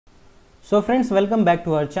So friends, welcome back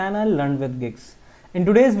to our channel LearnWidGiggs. In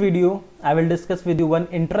today's video, I will discuss with you one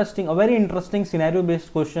very interesting scenario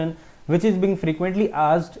based question which is being frequently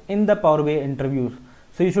asked in the Power BI interviews.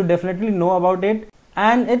 So you should definitely know about it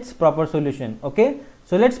and its proper solution. Okay,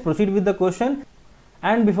 so let's proceed with the question.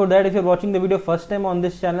 And before that, if you're watching the video first time on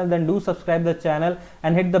this channel, then do subscribe the channel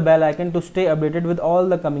and hit the bell icon to stay updated with all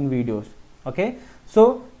the coming videos. Okay,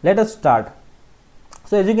 so let us start.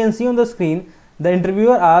 So as you can see on the screen, the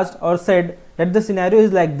interviewer asked or said that the scenario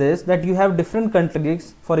is like this, that you have different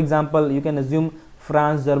countries. For example, you can assume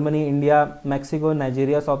France, Germany, India, Mexico,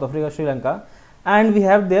 Nigeria, South Africa, Sri Lanka, and we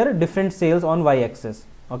have their different sales on y-axis.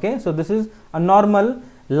 Okay, so this is a normal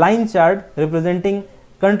line chart representing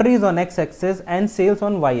countries on x-axis and sales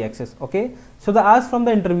on y-axis. Okay, so the ask from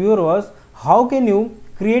the interviewer was, how can you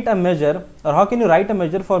create a measure or how can you write a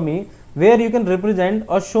measure for me where you can represent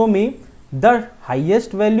or show me the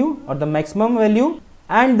highest value or the maximum value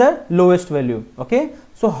and the lowest value. Okay,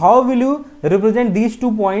 so how will you represent these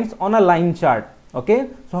 2 points on a line chart? Okay,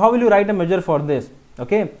 so how will you write a measure for this?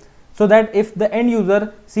 Okay, so that if the end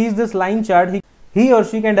user sees this line chart, he or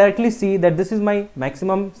she can directly see that this is my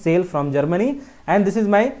maximum sale from Germany and this is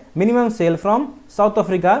my minimum sale from South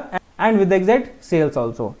Africa, and with the exact sales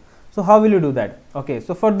also. So how will you do that? Okay,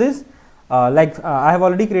 so for this I have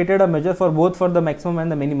already created a measure for both for the maximum and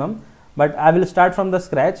the minimum, but I will start from the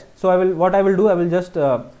scratch. So I will just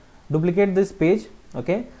duplicate this page,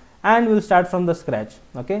 okay, and we'll start from the scratch.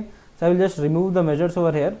 Okay, so I will just remove the measures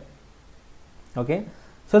over here. Okay,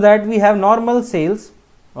 so that we have normal sales,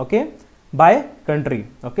 okay, by country.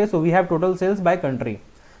 Okay, so we have total sales by country.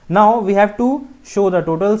 Now we have to show the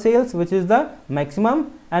total sales, which is the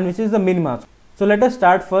maximum and which is the minimum. So let us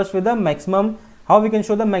start first with the maximum, how we can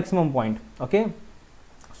show the maximum point. Okay,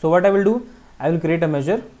 so what I will do, I will create a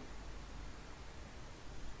measure.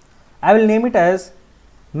 I will name it as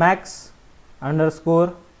max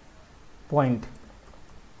underscore point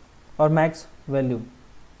or max value.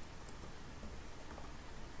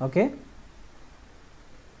 Okay,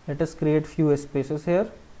 let us create few spaces here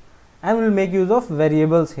and we will make use of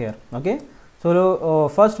variables here. Okay, so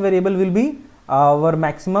first variable will be our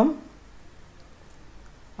maximum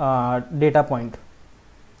data point.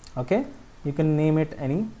 Okay, you can name it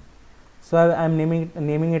any. So I am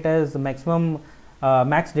naming it as maximum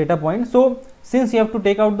max data point. So since you have to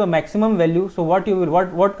take out the maximum value, so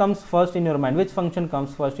what comes first in your mind? Which function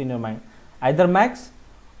comes first in your mind? Either max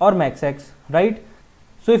or max x, right?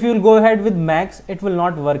 So if you will go ahead with max, it will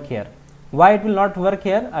not work here. Why it will not work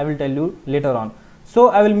here, I will tell you later on. So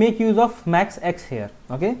I will make use of max x here.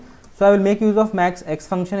 Okay, so I will make use of max x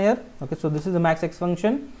function here. Okay, so this is the max x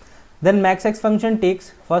function. Then max x function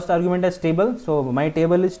takes first argument as table. So my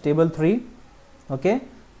table is table 3. Okay,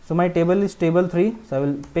 so my table is table 3. So I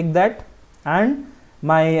will pick that, and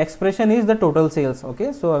my expression is the total sales.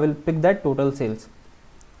 Okay, so I will pick that total sales.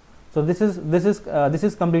 So this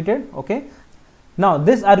is completed. Okay, now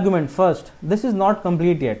this argument first, this is not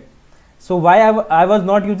complete yet. So why I was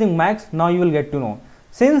not using max, now you will get to know.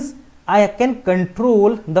 Since I can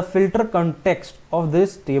control the filter context of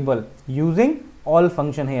this table using all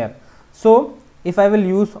function here. So if I will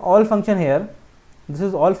use all function here, this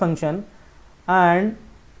is all function, and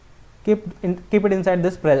keep it inside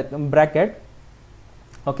this bracket.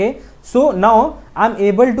 Okay, so now I am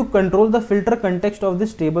able to control the filter context of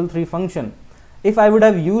this table 3 function. If I would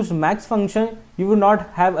have used max function, you would not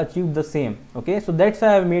have achieved the same. Okay, so that's why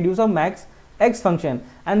I have made use of max x function,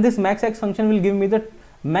 and this max x function will give me the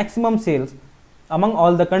maximum sales among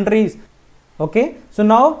all the countries. Okay, so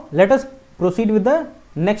now let us proceed with the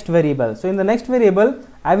next variable. So in the next variable,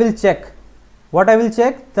 I will check. What I will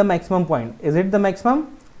check? The maximum point. Is it the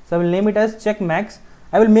maximum? So I will name it as check max.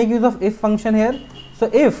 I will make use of if function here. So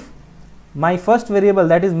if my first variable,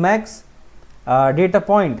 that is max data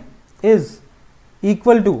point, is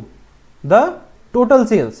equal to the total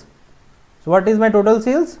sales. So what is my total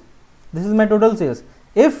sales? This is my total sales.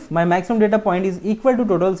 If my maximum data point is equal to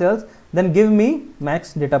total sales, then give me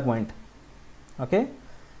max data point. Okay,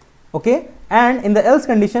 okay, and in the else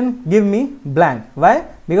condition, give me blank. Why?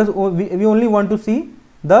 Because we only want to see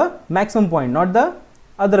the maximum point, not the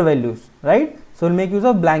other values, right? So we'll make use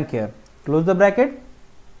of blank here. Close the bracket.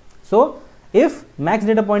 So if max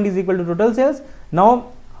data point is equal to total sales,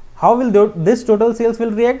 now how will this total sales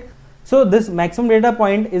will react? So this maximum data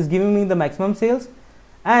point is giving me the maximum sales,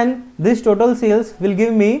 and this total sales will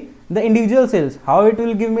give me the individual sales. How it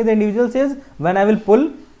will give me the individual sales? When I will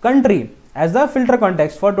pull country as the filter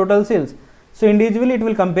context for total sales. So individually it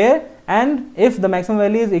will compare, and if the maximum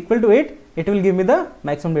value is equal to it, it will give me the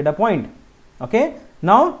maximum data point. Okay,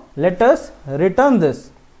 now let us return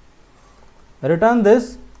this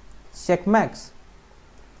check max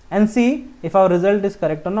and see if our result is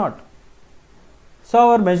correct or not.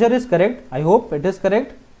 So our measure is correct. I hope it is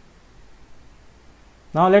correct.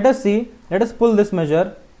 Now let us see, let us pull this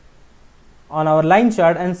measure on our line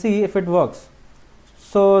chart and see if it works.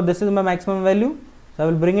 So this is my maximum value. So I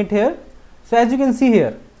will bring it here. So as you can see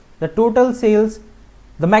here, the total sales,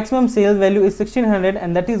 the maximum sales value is 1600,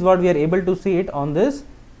 and that is what we are able to see it on this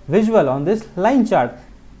visual, on this line chart.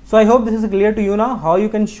 So I hope this is clear to you now how you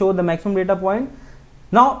can show the maximum data point.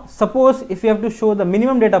 Now suppose if you have to show the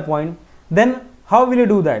minimum data point, then how will you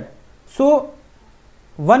do that? So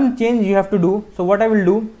one change you have to do. So what I will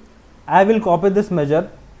do, I will copy this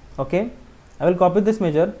measure. Okay, I will copy this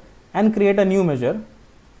measure and create a new measure.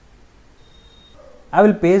 I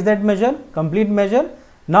will paste that measure, complete measure.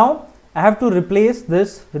 Now I have to replace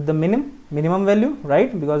this with the minimum value,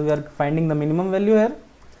 right? Because we are finding the minimum value here.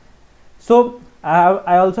 So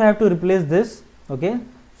I also have to replace this. Okay,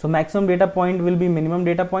 so maximum data point will be minimum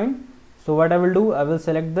data point. So what I will do, I will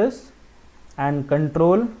select this and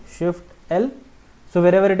Control Shift L. So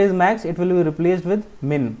wherever it is max, it will be replaced with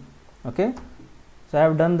min. Okay, so I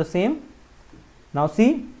have done the same. Now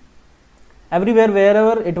see, everywhere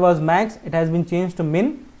wherever it was max, it has been changed to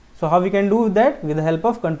min. So how we can do that? With the help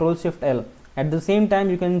of Control Shift L. At the same time,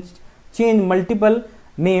 you can change multiple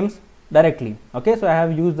names directly. Okay, so I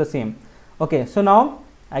have used the same. Okay, so now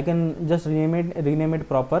I can just rename it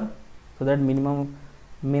proper, so that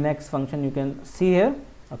min-x function you can see here.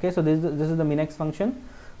 Okay, so this is the min-x function.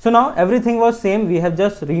 So now everything was same. We have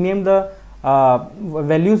just renamed the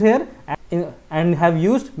values here and have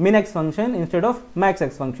used min-x function instead of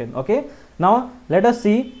max-x function. Okay, now let us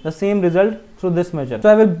see the same result through this measure.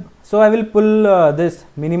 So I will pull this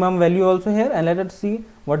minimum value also here, and let us see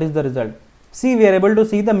what is the result. See, we are able to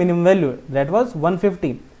see the minimum value, that was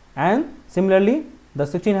 150, and similarly the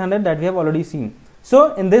 1600 that we have already seen.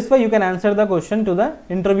 So in this way you can answer the question to the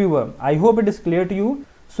interviewer. I hope it is clear to you.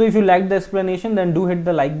 So if you liked the explanation, then do hit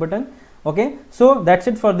the like button. Okay, so that's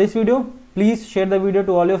it for this video. Please share the video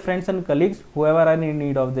to all your friends and colleagues, whoever are in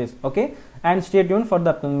need of this. Okay, and stay tuned for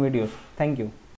the upcoming videos. Thank you.